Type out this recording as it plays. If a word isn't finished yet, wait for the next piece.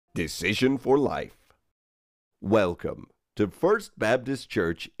Decision for life. Welcome to First Baptist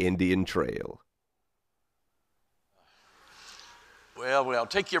Church Indian Trail. Well,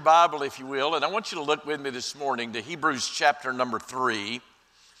 take your Bible, if you will, and I want you to look with me this morning to Hebrews chapter number 3.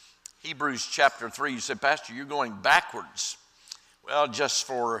 Hebrews chapter 3. You said, Pastor, you're going backwards. Well, just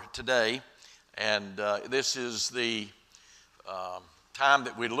for today, and this is the time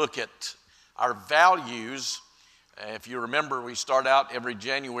that we look at our values. If you remember, we start out every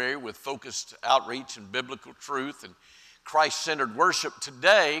January with focused outreach and biblical truth and Christ-centered worship.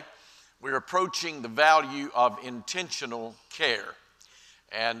 Today, we're approaching the value of intentional care.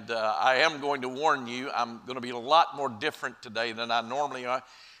 And I am going to warn you, I'm going to be a lot more different today than I normally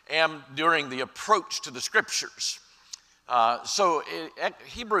am during the approach to the Scriptures.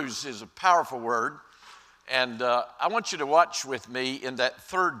 Hebrews is a powerful word, and I want you to watch with me in that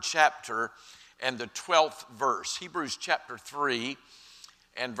 3rd chapter and the 12th verse. Hebrews chapter 3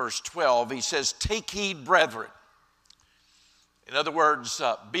 and verse 12, he says, "Take heed, brethren." In other words,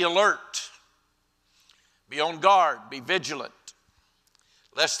 be alert, be on guard, be vigilant,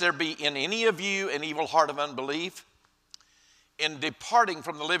 lest there be in any of you an evil heart of unbelief in departing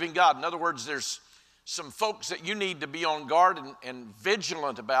from the living God. In other words, there's some folks that you need to be on guard and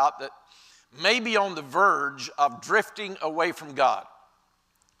vigilant about that may be on the verge of drifting away from God.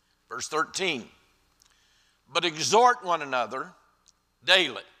 Verse 13, "But exhort one another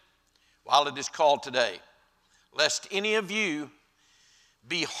daily, while it is called today, lest any of you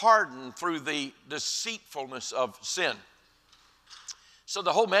be hardened through the deceitfulness of sin." So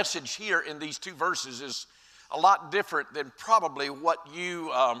the whole message here in these two verses is a lot different than probably what you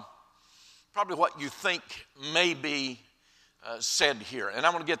think may be said here. And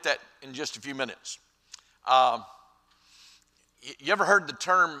I'm going to get that in just a few minutes. You ever heard the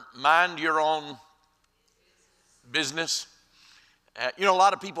term mind your own business? A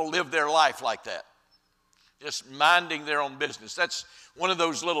lot of people live their life like that, just minding their own business. That's one of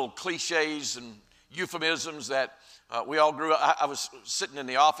those little cliches and euphemisms that we all grew up. I was sitting in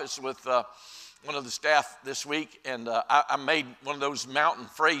the office with one of the staff this week, and I made one of those mountain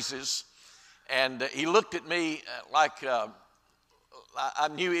phrases, and he looked at me like I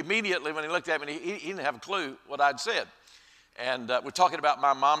knew immediately when he looked at me, he didn't have a clue what I'd said. And we're talking about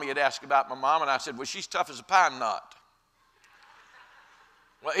my mom. He had asked about my mom, and I said, well, she's tough as a pine knot.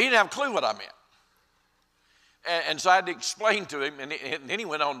 Well, he didn't have a clue what I meant. And so I had to explain to him, and then he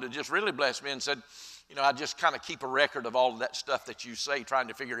went on to just really bless me and said, I just kind of keep a record of all of that stuff that you say, trying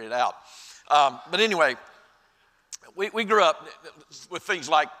to figure it out. But anyway, we grew up with things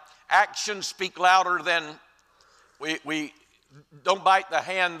like actions speak louder than we don't bite the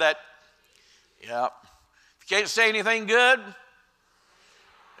hand that, if you can't say anything good,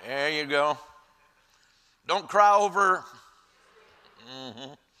 there you go. Don't cry over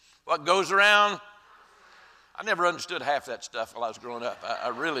what goes around. I never understood half that stuff while I was growing up. I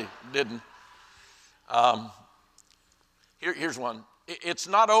really didn't. Here's one. It's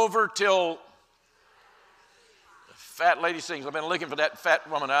not over till the fat lady sings. I've been looking for that fat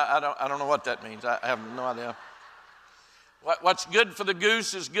woman. I don't know what that means. I have no idea. What's good for the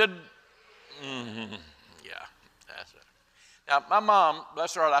goose is good. Yeah, that's it. Now, my mom,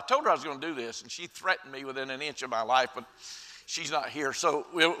 bless her heart, I told her I was going to do this, and she threatened me within an inch of my life, but she's not here, so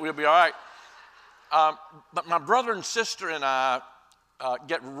we'll be all right. But my brother and sister and I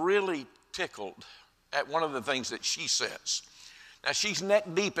get really tickled at one of the things that she says. Now, she's neck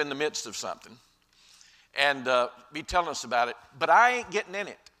deep in the midst of something and be telling us about it, but I ain't getting in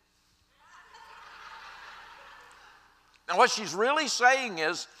it. Now, what she's really saying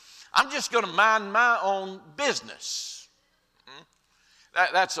is, I'm just going to mind my own business.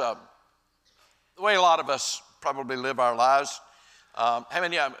 That's the way a lot of us probably live our lives. How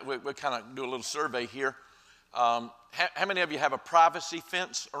many of you, we'll kind of do a little survey here. How many of you have a privacy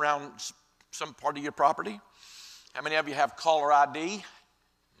fence around some part of your property? How many of you have caller ID?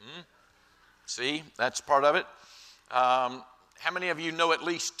 See, that's part of it. How many of you know at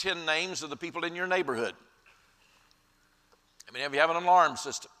least 10 names of the people in your neighborhood? How many of you have an alarm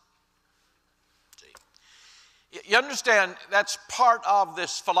system? See, you understand that's part of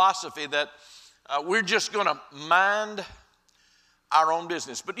this philosophy that we're just going to mind our own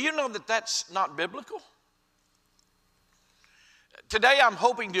business. But do you know that that's not biblical? Today I'm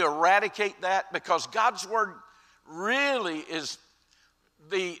hoping to eradicate that because God's Word really is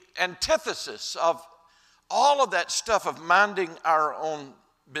the antithesis of all of that stuff of minding our own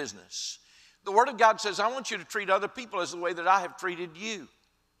business. The Word of God says, I want you to treat other people as the way that I have treated you.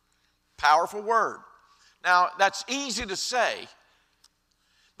 Powerful word. Now, that's easy to say,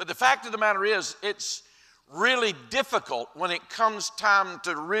 but the fact of the matter is, it's really difficult when it comes time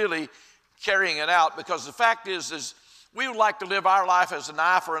to really carrying it out, because the fact is we would like to live our life as an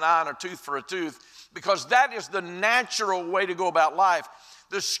eye for an eye and a tooth for a tooth, because that is the natural way to go about life.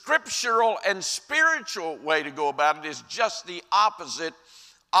 The scriptural and spiritual way to go about it is just the opposite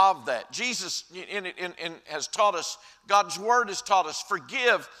of that. Jesus has taught us, God's word has taught us,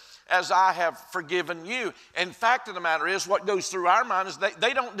 forgive as I have forgiven you. And fact of the matter is, what goes through our mind is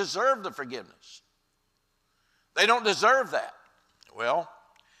they don't deserve the forgiveness. They don't deserve that. Well,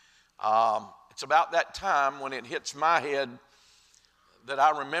 it's about that time when it hits my head that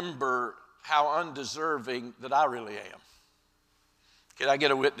I remember how undeserving that I really am. Can I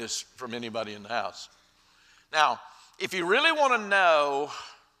get a witness from anybody in the house? Now, if you really want to know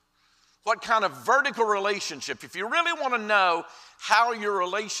what kind of vertical relationship, if you really want to know how your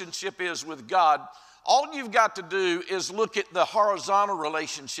relationship is with God, all you've got to do is look at the horizontal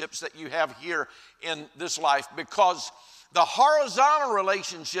relationships that you have here in this life, because the horizontal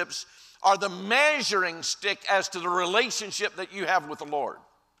relationships are the measuring stick as to the relationship that you have with the Lord.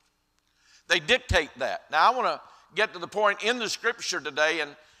 They dictate that. Now, I want to get to the point in the scripture today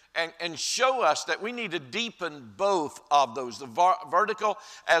and show us that we need to deepen both of those, the vertical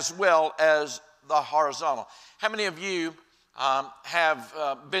as well as the horizontal. How many of you have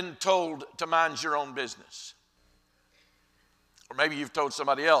been told to mind your own business? Or maybe you've told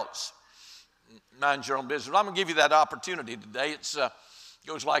somebody else, mind your own business. I'm going to give you that opportunity today. It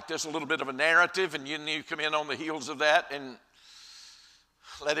goes like this, a little bit of a narrative, and you come in on the heels of that and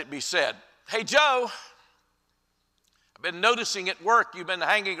let it be said. Hey, Joe, I've been noticing at work you've been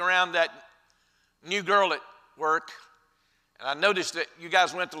hanging around that new girl at work, and I noticed that you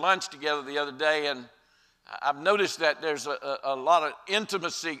guys went to lunch together the other day, and I've noticed that there's a lot of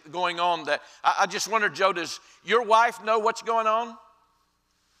intimacy going on. That I just wondered, Joe, does your wife know what's going on?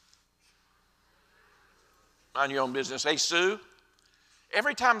 Mind your own business. Hey, Sue,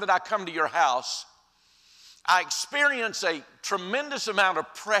 every time that I come to your house, I experience a tremendous amount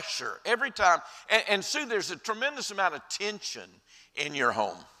of pressure every time. And Sue, there's a tremendous amount of tension in your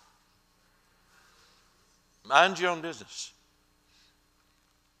home. Mind your own business.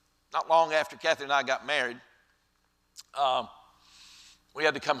 Not long after Kathy and I got married, we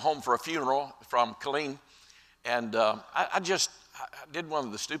had to come home for a funeral from Colleen. And I did one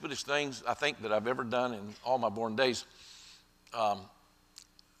of the stupidest things I think that I've ever done in all my born days. I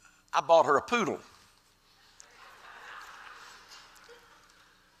bought her a poodle.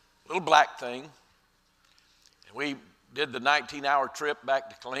 Little black thing. And we did the 19-hour trip back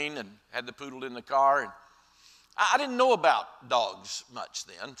to Colleen and had the poodle in the car. And I didn't know about dogs much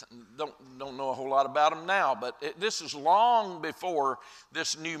then. Don't know a whole lot about them now. But this is long before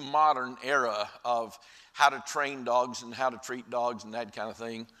this new modern era of how to train dogs and how to treat dogs and that kind of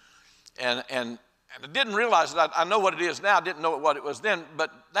thing. And I didn't realize that. I know what it is now. I didn't know what it was then.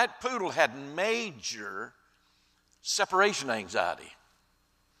 But that poodle had major separation anxiety.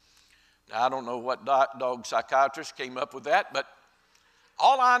 Now, I don't know what dog psychiatrist came up with that, but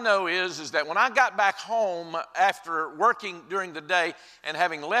all I know is that when I got back home after working during the day and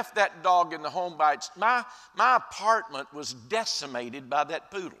having left that dog in the home by my apartment was decimated by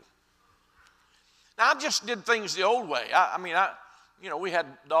that poodle. Now, I just did things the old way. We had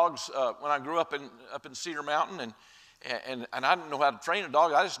dogs when I grew up in Cedar Mountain, and I didn't know how to train a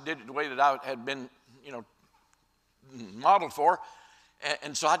dog. I just did it the way that I had been, modeled for.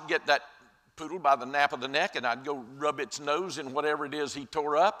 And so I'd get that poodle by the nape of the neck, and I'd go rub its nose in whatever it is he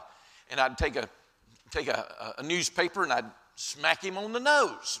tore up, and I'd take a newspaper and I'd smack him on the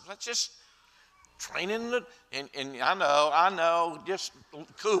nose. That's just training and I know, just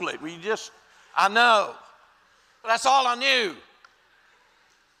cool it. I know. But that's all I knew.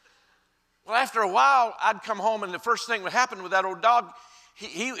 Well, after a while, I'd come home, and the first thing that happened with that old dog,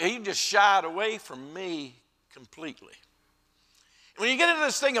 he just shied away from me completely. When you get into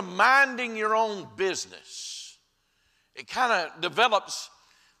this thing of minding your own business, it kind of develops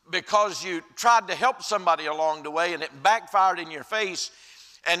because you tried to help somebody along the way and it backfired in your face.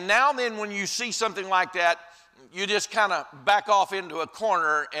 And now then when you see something like that, you just kind of back off into a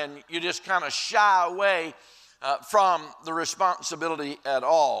corner and you just kind of shy away from the responsibility at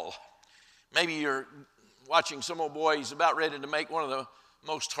all. Maybe you're watching some old boy, he's about ready to make one of the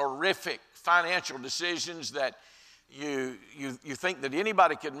most horrific financial decisions that you think that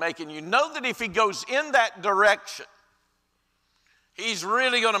anybody could make, and you know that if he goes in that direction, he's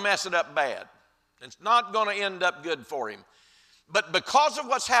really going to mess it up bad. It's not going to end up good for him. But because of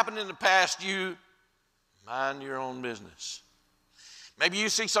what's happened in the past, you mind your own business. Maybe you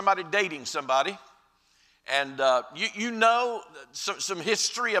see somebody dating somebody, and you know some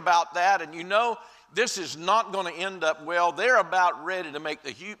history about that, and you know this is not going to end up well. They're about ready to make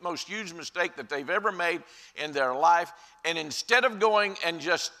the most huge mistake that they've ever made in their life. And instead of going and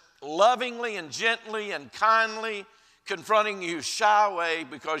just lovingly and gently and kindly confronting you, shy away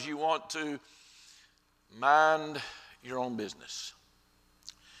because you want to mind your own business.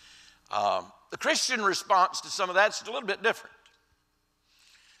 The Christian response to some of that's a little bit different.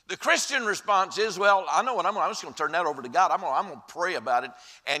 The Christian response is, well, I know what I'm just going to turn that over to God. I'm going to pray about it,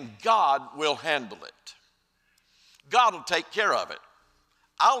 and God will handle it. God will take care of it.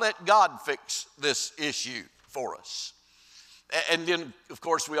 I'll let God fix this issue for us. And then, of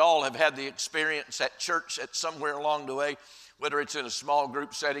course, we all have had the experience at church at somewhere along the way, whether it's in a small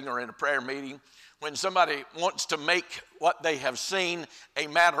group setting or in a prayer meeting, when somebody wants to make what they have seen a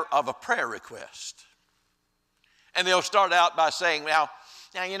matter of a prayer request. And they'll start out by saying, now,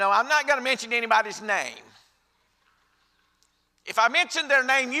 you know, I'm not going to mention anybody's name. If I mentioned their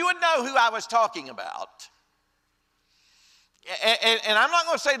name, you would know who I was talking about. And I'm not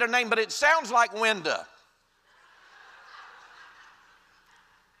going to say their name, but it sounds like Wenda.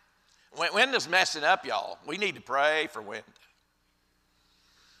 Wenda's messing up, y'all. We need to pray for Wenda.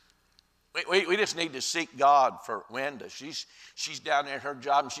 We just need to seek God for Wenda. She's down there at her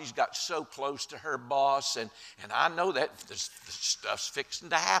job, and she's got so close to her boss, and I know that this stuff's fixing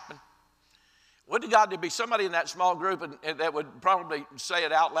to happen. Would to God there be somebody in that small group and that would probably say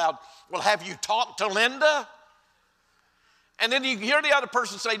it out loud, well, have you talked to Linda? And then you hear the other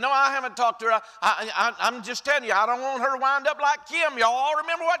person say, no, I haven't talked to her. I'm just telling you, I don't want her to wind up like Kim. Y'all all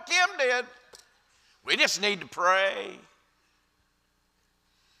remember what Kim did. We just need to pray.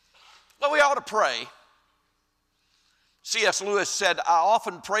 Well, we ought to pray. C.S. Lewis said, I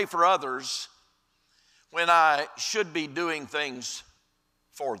often pray for others when I should be doing things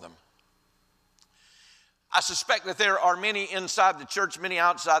for them. I suspect that there are many inside the church, many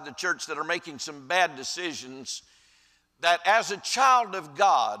outside the church that are making some bad decisions that as a child of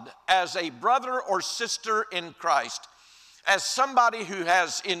God, as a brother or sister in Christ, as somebody who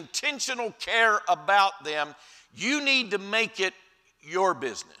has intentional care about them, you need to make it your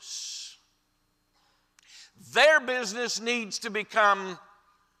business. Their business needs to become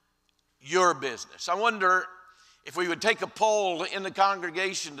your business. I wonder if we would take a poll in the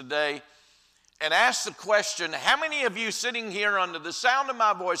congregation today and ask the question, how many of you sitting here under the sound of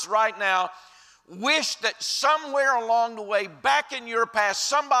my voice right now wish that somewhere along the way, back in your past,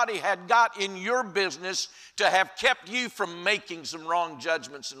 somebody had got in your business to have kept you from making some wrong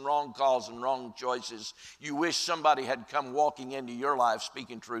judgments and wrong calls and wrong choices? You wish somebody had come walking into your life,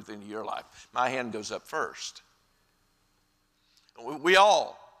 speaking truth into your life. My hand goes up first. We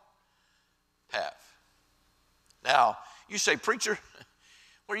all have. Now, you say, preacher,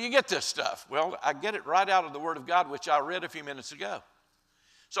 where do you get this stuff? Well, I get it right out of the Word of God, which I read a few minutes ago.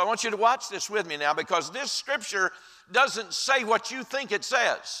 So I want you to watch this with me now, because this scripture doesn't say what you think it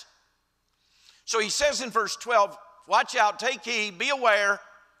says. So he says in verse 12, watch out, take heed, be aware,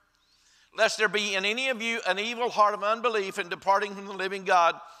 lest there be in any of you an evil heart of unbelief in departing from the living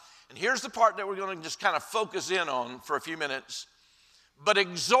God. And here's the part that we're going to just kind of focus in on for a few minutes. But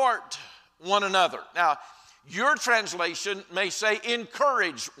exhort one another. Now, your translation may say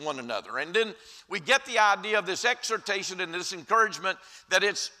encourage one another. And then we get the idea of this exhortation and this encouragement that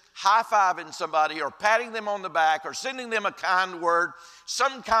it's high-fiving somebody or patting them on the back or sending them a kind word,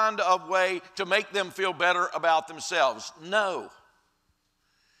 some kind of way to make them feel better about themselves. No,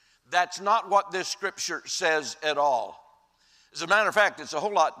 that's not what this scripture says at all. As a matter of fact, it's a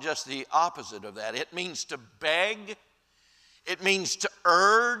whole lot just the opposite of that. It means to beg. It means to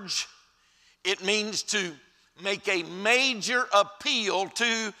urge. It means to make a major appeal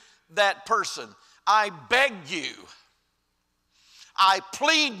to that person. I beg you. I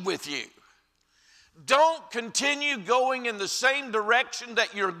plead with you. Don't continue going in the same direction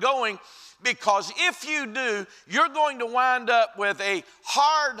that you're going, because if you do, you're going to wind up with a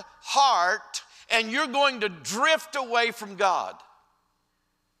hard heart and you're going to drift away from God.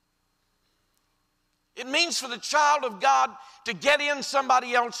 It means for the child of God to get in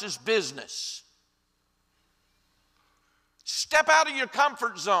somebody else's business. Step out of your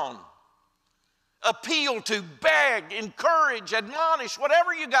comfort zone. Appeal to, beg, encourage, admonish,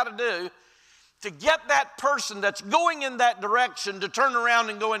 whatever you got to do to get that person that's going in that direction to turn around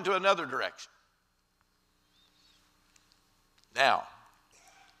and go into another direction. Now,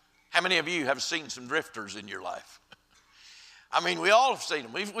 how many of you have seen some drifters in your life? I mean, we all have seen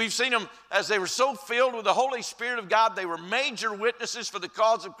them. We've seen them as they were so filled with the Holy Spirit of God. They were major witnesses for the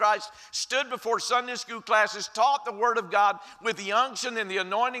cause of Christ, stood before Sunday school classes, taught the Word of God with the unction and the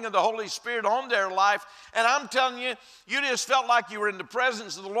anointing of the Holy Spirit on their life. And I'm telling you, you just felt like you were in the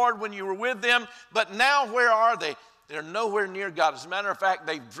presence of the Lord when you were with them. But now where are they? They're nowhere near God. As a matter of fact,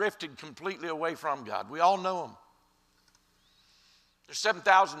 they've drifted completely away from God. We all know them. There's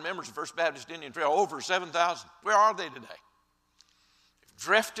 7,000 members of First Baptist Indian Trail, over 7,000. Where are they today?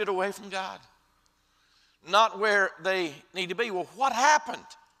 Drifted away from God, not where they need to be. Well, what happened?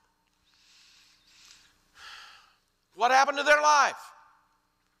 What happened to their life?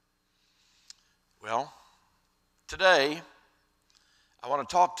 Well, today I want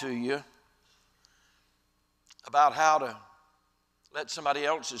to talk to you about how to let somebody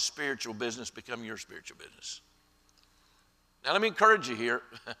else's spiritual business become your spiritual business. Now, let me encourage you here.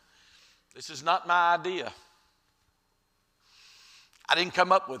 This is not my idea. I didn't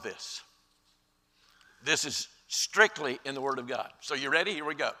come up with this. This is strictly in the Word of God. So you ready? Here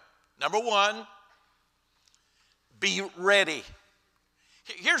we go. Number one, be ready.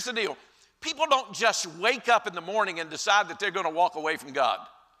 Here's the deal. People don't just wake up in the morning and decide that they're going to walk away from God.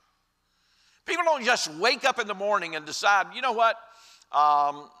 People don't just wake up in the morning and decide, you know what,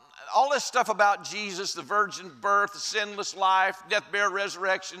 all this stuff about Jesus, the virgin birth, the sinless life, death, burial,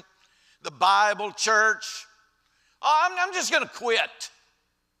 resurrection, the Bible, church, I'm just going to quit.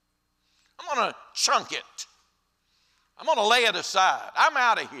 I'm going to chunk it. I'm going to lay it aside. I'm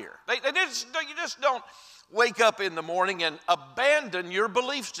out of here. You just don't wake up in the morning and abandon your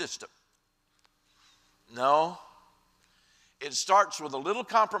belief system. No. It starts with a little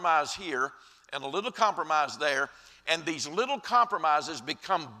compromise here and a little compromise there, and these little compromises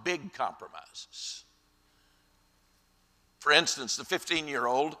become big compromises. For instance, the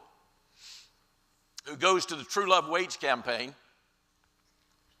 15-year-old who goes to the True Love Waits campaign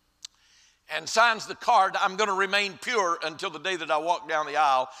and signs the card, I'm going to remain pure until the day that I walk down the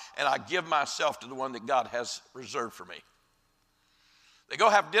aisle and I give myself to the one that God has reserved for me. They go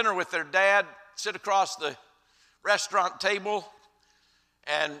have dinner with their dad, sit across the restaurant table,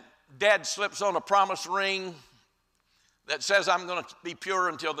 and dad slips on a promise ring that says, I'm going to be pure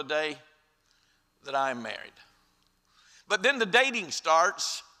until the day that I am married. But then the dating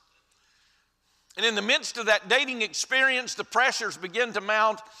starts. And in the midst of that dating experience, the pressures begin to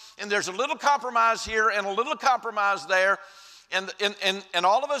mount, and there's a little compromise here and a little compromise there, and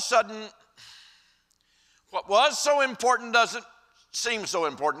all of a sudden, what was so important doesn't seem so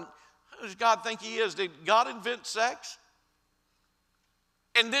important. Who does God think He is? Did God invent sex?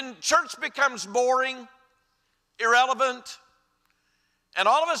 And then church becomes boring, irrelevant, and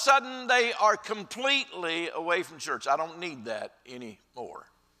all of a sudden they are completely away from church. I don't need that anymore.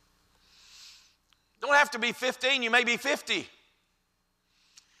 Don't have to be 15, you may be 50.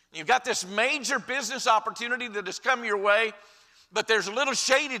 You've got this major business opportunity that has come your way, but there's a little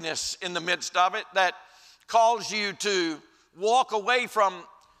shadiness in the midst of it that calls you to walk away from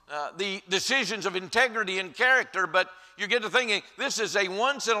the decisions of integrity and character, but you get to thinking, this is a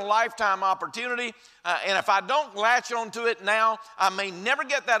once-in-a-lifetime opportunity, and if I don't latch onto it now, I may never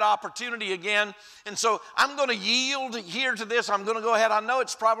get that opportunity again, and so I'm going to yield here to this. I'm going to go ahead. I know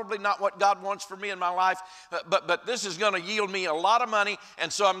it's probably not what God wants for me in my life, but this is going to yield me a lot of money,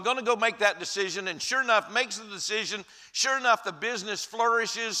 and so I'm going to go make that decision, and sure enough, makes the decision. Sure enough, the business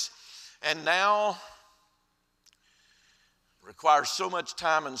flourishes, and now requires so much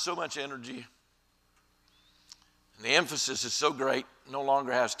time and so much energy. And the emphasis is so great, no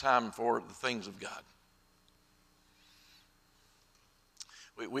longer has time for the things of God.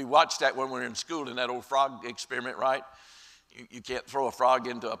 We watched that when we were in school in that old frog experiment, right? You can't throw a frog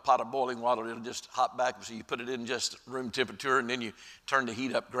into a pot of boiling water. It'll just hop back. So you put it in just room temperature, and then you turn the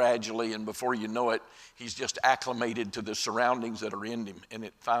heat up gradually, and before you know it, he's just acclimated to the surroundings that are in him, and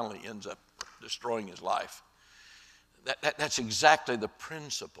it finally ends up destroying his life. That's exactly the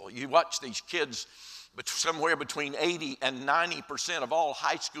principle. You watch these kids, but somewhere between 80 and 90% of all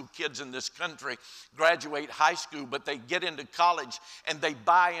high school kids in this country graduate high school, but they get into college and they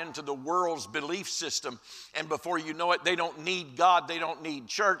buy into the world's belief system. And before you know it, they don't need God, they don't need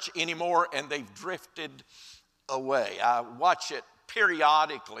church anymore, and they've drifted away. I watch it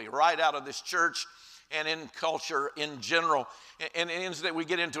periodically right out of this church and in culture in general. And it ends that we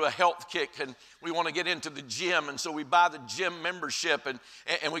get into a health kick and we want to get into the gym. And so we buy the gym membership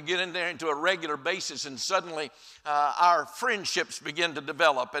and we get in there into a regular basis. And suddenly our friendships begin to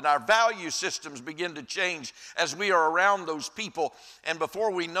develop and our value systems begin to change as we are around those people. And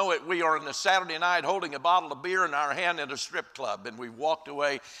before we know it, we are on a Saturday night holding a bottle of beer in our hand at a strip club. And we've walked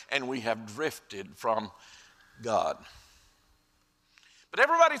away and we have drifted from God. But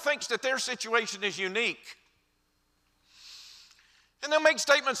everybody thinks that their situation is unique. And they'll make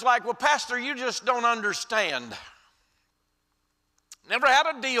statements like, well, Pastor, you just don't understand. Never had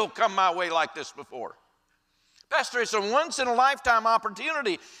a deal come my way like this before. Pastor, it's a once-in-a-lifetime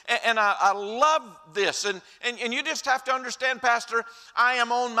opportunity, and I love this. And you just have to understand, Pastor, I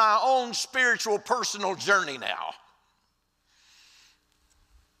am on my own spiritual, personal journey now.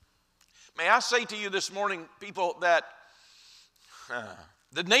 May I say to you this morning, people, that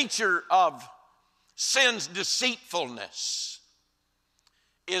the nature of sin's deceitfulness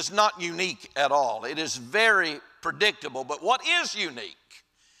is not unique at all. It is very predictable. But what is unique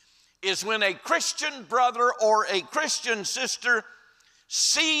is when a Christian brother or a Christian sister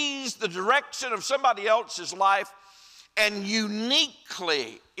sees the direction of somebody else's life and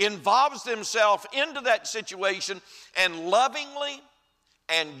uniquely involves themselves into that situation and lovingly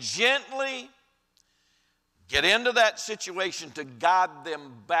and gently get into that situation to guide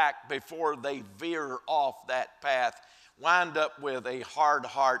them back before they veer off that path, wind up with a hard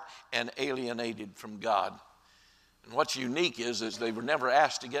heart and alienated from God. And what's unique is they were never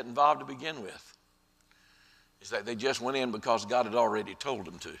asked to get involved to begin with. Is that they just went in because God had already told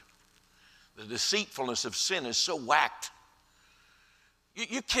them to. The deceitfulness of sin is so whacked.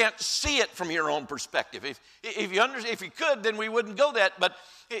 You can't see it from your own perspective. If you could, then we wouldn't go that. But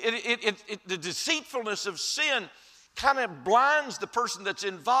the deceitfulness of sin kind of blinds the person that's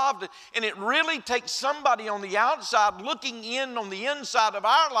involved. And it really takes somebody on the outside looking in on the inside of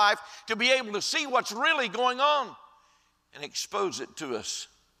our life to be able to see what's really going on and expose it to us.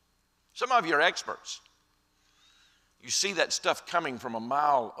 Some of you are experts. You see that stuff coming from a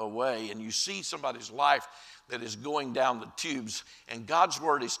mile away, and you see somebody's life that is going down the tubes. And God's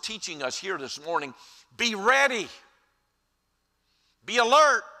word is teaching us here this morning, be ready, be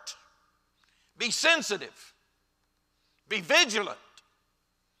alert, be sensitive, be vigilant.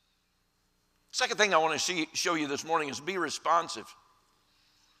 Second thing I want to show you this morning is be responsive.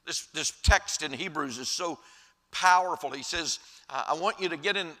 This text in Hebrews is so powerful. He says, I want you to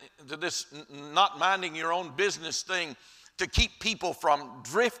get into this not minding your own business thing to keep people from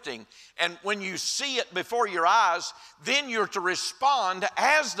drifting. And when you see it before your eyes, then you're to respond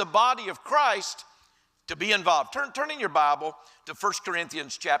as the body of Christ to be involved. Turn in your Bible to 1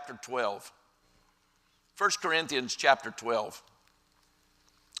 Corinthians chapter 12. 1 Corinthians chapter 12.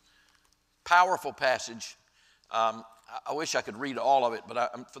 Powerful passage. I wish I could read all of it,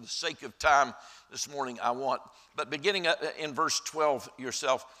 but for the sake of time this morning, I won't. But beginning in verse 12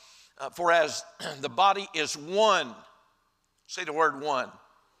 yourself, for as the body is one, say the word one,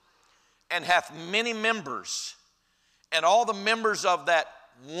 and hath many members, and all the members of that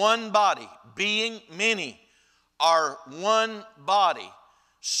one body, being many, are one body,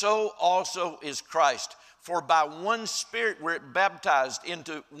 so also is Christ. For by one Spirit we're baptized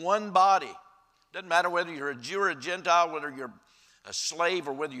into one body. Doesn't matter whether you're a Jew or a Gentile, whether you're a slave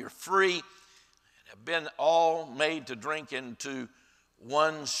or whether you're free, have been all made to drink into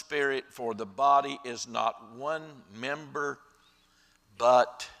one Spirit, for the body is not one member,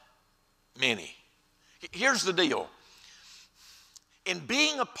 but many. Here's the deal. In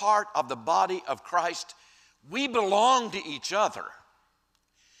being a part of the body of Christ, we belong to each other,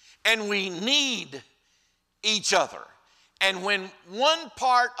 and we need each other. And when one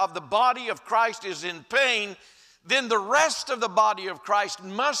part of the body of Christ is in pain, then the rest of the body of Christ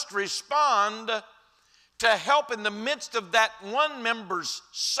must respond to help in the midst of that one member's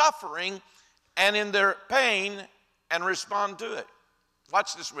suffering and in their pain and respond to it.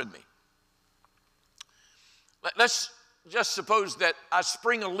 Watch this with me. Let's just suppose that I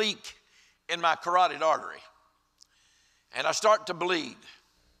spring a leak in my carotid artery and I start to bleed.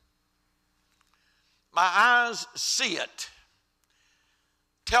 My eyes see it.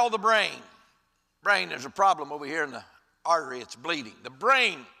 Tell the brain, there's a problem over here in the artery, it's bleeding. The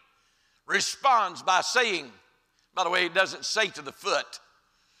brain responds by saying, by the way, he doesn't say to the foot,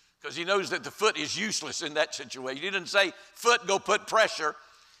 because he knows that the foot is useless in that situation. He didn't say, foot, go put pressure.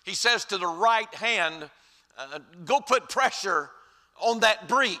 He says to the right hand, go put pressure on that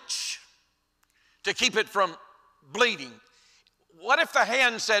breach to keep it from bleeding. What if the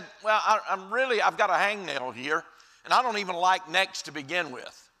hand said, well, I've got a hangnail here, and I don't even like necks to begin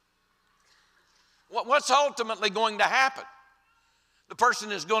with? What's ultimately going to happen? The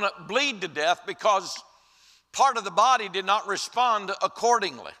person is going to bleed to death because part of the body did not respond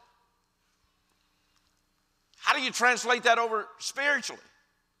accordingly. How do you translate that over spiritually?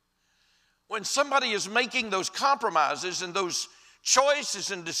 When somebody is making those compromises and those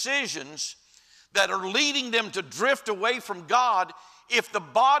choices and decisions that are leading them to drift away from God, if the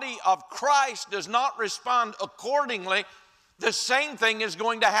body of Christ does not respond accordingly, the same thing is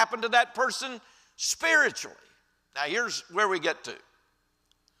going to happen to that person spiritually. Now, here's where we get to.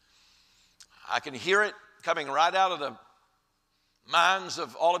 I can hear it coming right out of the minds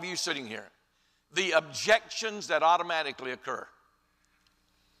of all of you sitting here. The objections that automatically occur.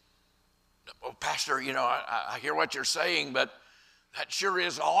 Well, Pastor, I hear what you're saying, but that sure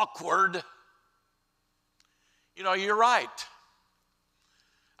is awkward. You're right.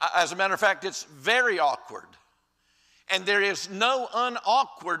 As a matter of fact, it's very awkward. And there is no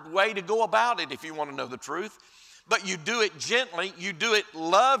unawkward way to go about it if you want to know the truth. But you do it gently, you do it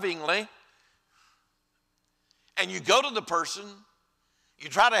lovingly, and you go to the person, you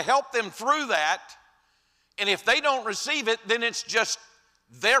try to help them through that, and if they don't receive it, then it's just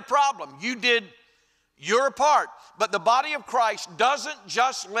their problem. You did your part. But the body of Christ doesn't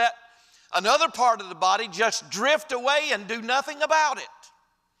just let another part of the body just drift away and do nothing about it.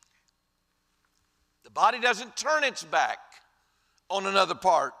 The body doesn't turn its back on another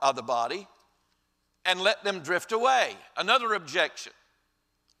part of the body and let them drift away. Another objection.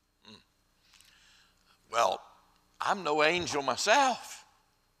 Well, I'm no angel myself.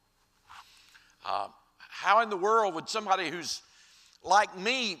 How in the world would somebody who's like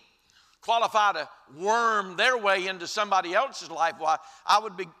me qualify to worm their way into somebody else's life? Why, I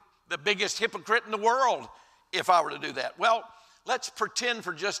would be the biggest hypocrite in the world if I were to do that. Well, let's pretend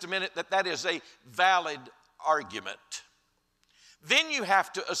for just a minute that that is a valid argument. Then you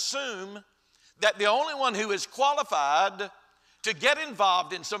have to assume that the only one who is qualified to get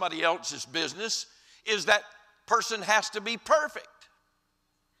involved in somebody else's business is that person has to be perfect.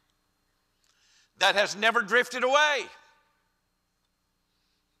 That has never drifted away.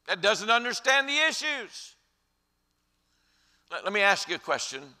 That doesn't understand the issues. Let me ask you a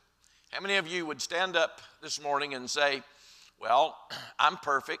question. How many of you would stand up this morning and say, well, I'm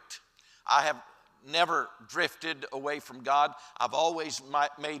perfect. I have never drifted away from God. I've always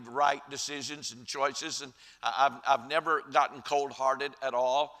made right decisions and choices, and I've never gotten cold-hearted at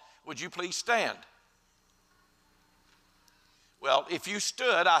all. Would you please stand? Well, if you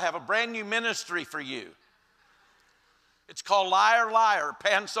stood, I have a brand new ministry for you. It's called Liar, Liar,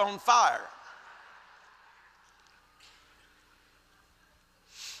 Pants on Fire.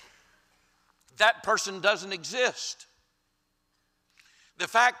 That person doesn't exist. The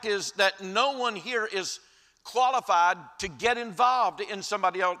fact is that no one here is qualified to get involved in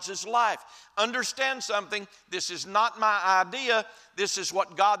somebody else's life. Understand something. This is not my idea. This is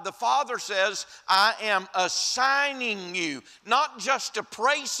what God the Father says. I am assigning you, not just to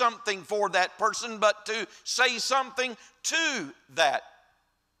pray something for that person, but to say something to that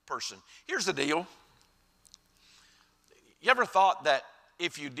person. Here's the deal. You ever thought that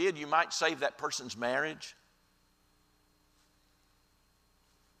if you did, you might save that person's marriage?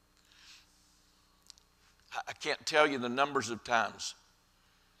 I can't tell you the numbers of times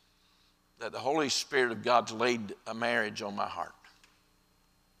that the Holy Spirit of God's laid a marriage on my heart.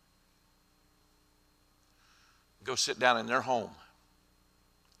 Go sit down in their home.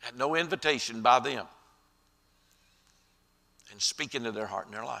 Had no invitation by them. And speak into their heart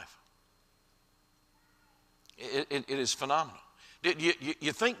and their life. It is phenomenal.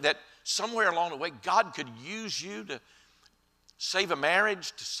 You think that somewhere along the way God could use you to save a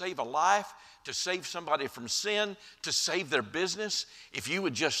marriage, to save a life, to save somebody from sin, to save their business, if you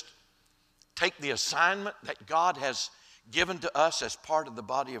would just take the assignment that God has given to us as part of the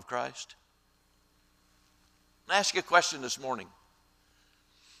body of Christ? I'll ask you a question this morning.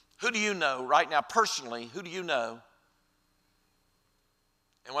 Who do you know right now, personally, who do you know?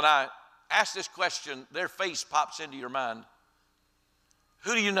 And when I ask this question, their face pops into your mind.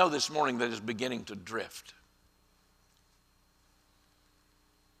 Who do you know this morning that is beginning to drift?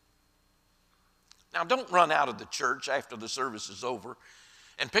 Now, don't run out of the church after the service is over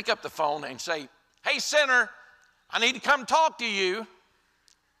and pick up the phone and say, hey, sinner, I need to come talk to you.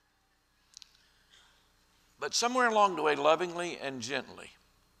 But somewhere along the way, lovingly and gently,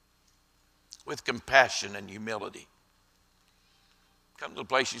 with compassion and humility, come to the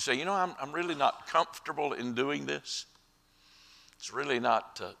place you say, I'm really not comfortable in doing this. It's really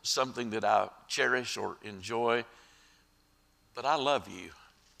not something that I cherish or enjoy, but I love you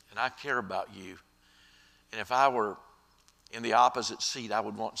and I care about you. And if I were in the opposite seat, I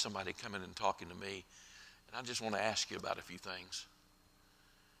would want somebody coming and talking to me. And I just want to ask you about a few things.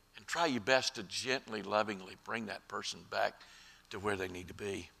 And try your best to gently, lovingly bring that person back to where they need to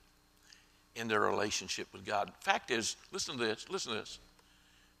be in their relationship with God. Fact is, listen to this.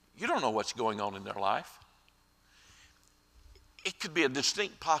 You don't know what's going on in their life. It could be a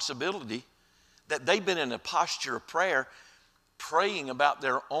distinct possibility that they've been in a posture of prayer, praying about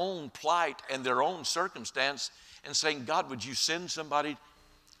their own plight and their own circumstance, and saying, God, would you send somebody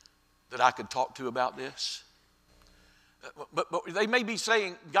that I could talk to about this? But they may be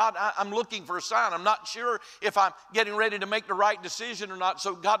saying, God, I'm looking for a sign. I'm not sure if I'm getting ready to make the right decision or not.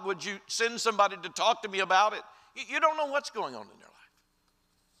 So God, would you send somebody to talk to me about it? You don't know what's going on in their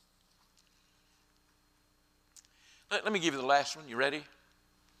life. Let me give you the last one. You ready?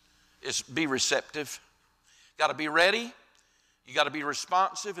 It's be receptive. Got to be ready. You got to be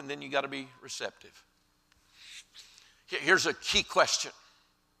responsive, and then you got to be receptive. Here's a key question.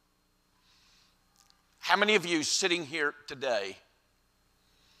 How many of you sitting here today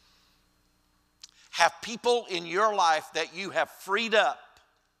have people in your life that you have freed up,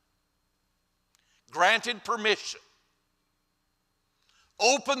 granted permission,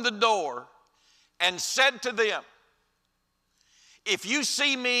 opened the door, and said to them, if you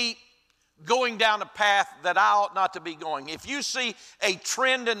see me going down a path that I ought not to be going, if you see a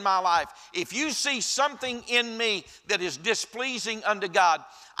trend in my life, if you see something in me that is displeasing unto God,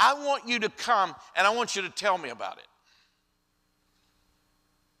 I want you to come and I want you to tell me about it.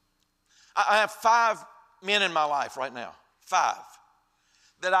 I have 5 men in my life right now, 5,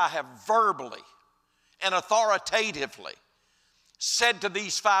 that I have verbally and authoritatively said to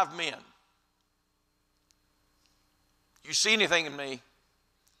these 5 men, you see anything in me,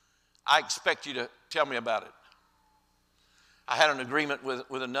 I expect you to tell me about it. I had an agreement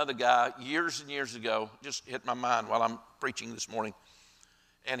with another guy years and years ago, just hit my mind while I'm preaching this morning.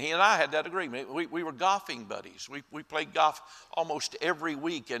 And he and I had that agreement. We were golfing buddies. We played golf almost every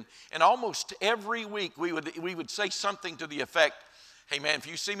week. And almost every week we would say something to the effect, hey man, if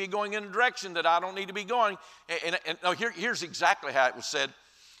you see me going in a direction that I don't need to be going, and no, here's exactly how it was said.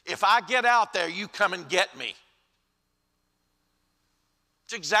 If I get out there, you come and get me.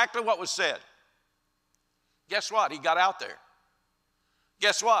 It's exactly what was said. Guess what? He got out there.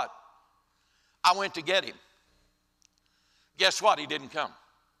 Guess what? I went to get him. Guess what? He didn't come.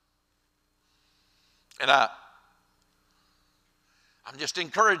 And I'm just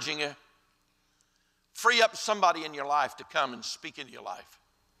encouraging you, free up somebody in your life to come and speak into your life.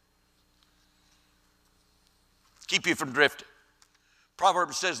 Keep you from drifting.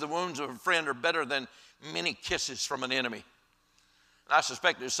 Proverbs says the wounds of a friend are better than many kisses from an enemy. And I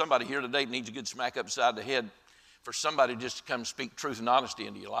suspect there's somebody here today that needs a good smack upside the head for somebody just to come speak truth and honesty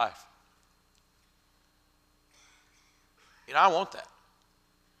into your life. You know, I want that.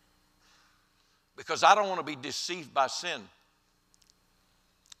 Because I don't want to be deceived by sin.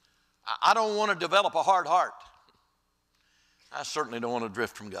 I don't want to develop a hard heart. I certainly don't want to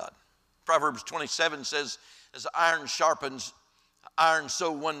drift from God. Proverbs 27 says, as iron sharpens iron,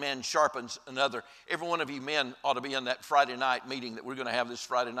 so one man sharpens another. Every one of you men ought to be in that Friday night meeting that we're going to have this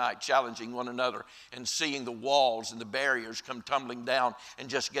Friday night, challenging one another and seeing the walls and the barriers come tumbling down and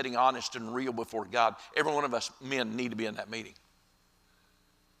just getting honest and real before God. Every one of us men need to be in that meeting.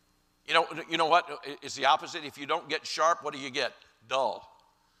 You know what? It's the opposite. If you don't get sharp, what do you get? Dull.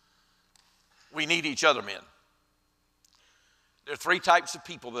 We need each other, men. There are 3 types of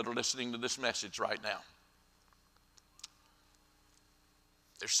people that are listening to this message right now.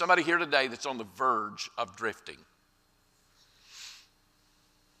 There's somebody here today that's on the verge of drifting.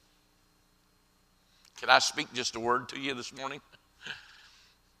 Can I speak just a word to you this morning?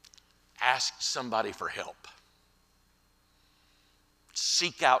 Ask somebody for help.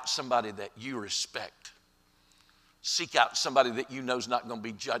 Seek out somebody that you respect. Seek out somebody that you know is not going to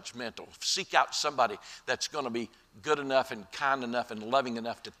be judgmental. Seek out somebody that's going to be good enough and kind enough and loving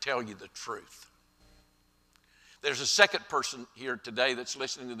enough to tell you the truth. There's a second person here today that's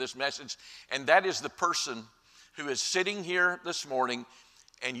listening to this message, and that is the person who is sitting here this morning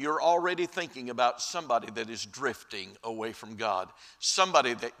and you're already thinking about somebody that is drifting away from God,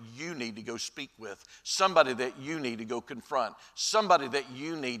 somebody that you need to go speak with, somebody that you need to go confront, somebody that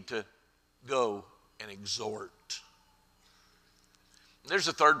you need to go and exhort. There's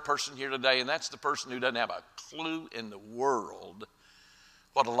a third person here today, and that's the person who doesn't have a clue in the world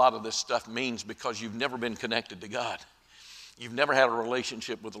what a lot of this stuff means because you've never been connected to God. You've never had a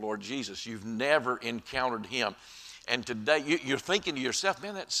relationship with the Lord Jesus. You've never encountered Him. And today you're thinking to yourself,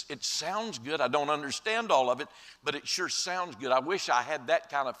 man, it sounds good. I don't understand all of it, but it sure sounds good. I wish I had that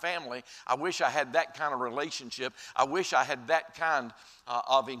kind of family. I wish I had that kind of relationship. I wish I had that kind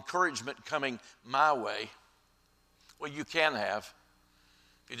of encouragement coming my way. Well, you can have.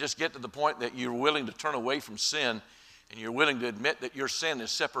 You just get to the point that you're willing to turn away from sin and you're willing to admit that your sin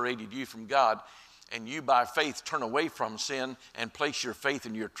has separated you from God, and you by faith turn away from sin and place your faith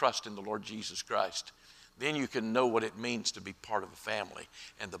and your trust in the Lord Jesus Christ. Then you can know what it means to be part of the family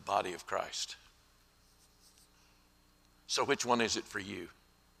and the body of Christ. So which one is it for you?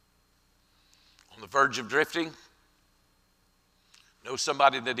 On the verge of drifting Know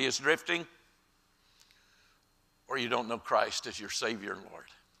somebody that is drifting, or you don't know Christ as your Savior and Lord.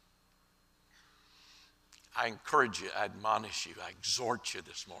 I encourage you, I admonish you, I exhort you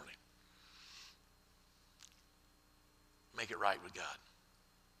this morning. Make it right with God.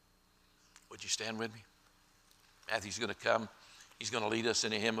 Would you stand with me? Matthew's going to come. He's going to lead us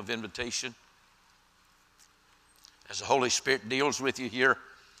in a hymn of invitation. As the Holy Spirit deals with you here,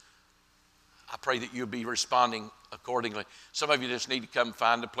 I pray that you'll be responding accordingly. Some of you just need to come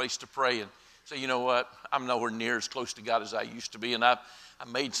find a place to pray and say, you know what, I'm nowhere near as close to God as I used to be, and I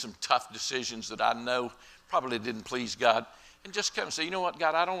made some tough decisions that I know probably didn't please God. And just come and say, you know what,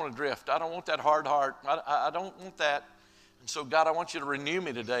 God, I don't want to drift. I don't want that hard heart. I don't want that. And so, God, I want you to renew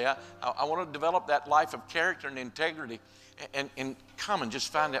me today. I want to develop that life of character and integrity. And come and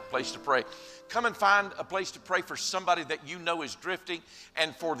just find that place to pray. Come and find a place to pray for somebody that you know is drifting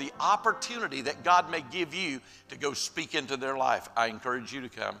and for the opportunity that God may give you to go speak into their life. I encourage you to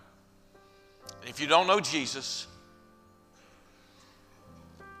come. And if you don't know Jesus,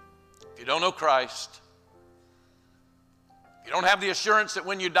 if you don't know Christ, if you don't have the assurance that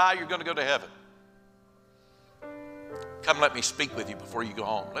when you die you're going to go to heaven, come let me speak with you before you go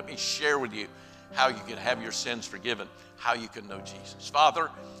home. Let me share with you how you can have your sins forgiven, how you can know Jesus. Father,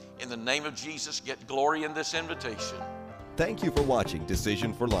 in the name of Jesus, get glory in this invitation. Thank you for watching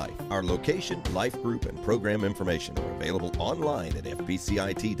Decision for Life. Our location, life group, and program information are available online at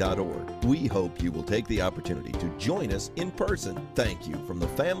fbcit.org. We hope you will take the opportunity to join us in person. Thank you from the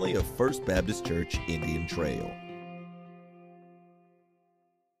family of First Baptist Church, Indian Trail.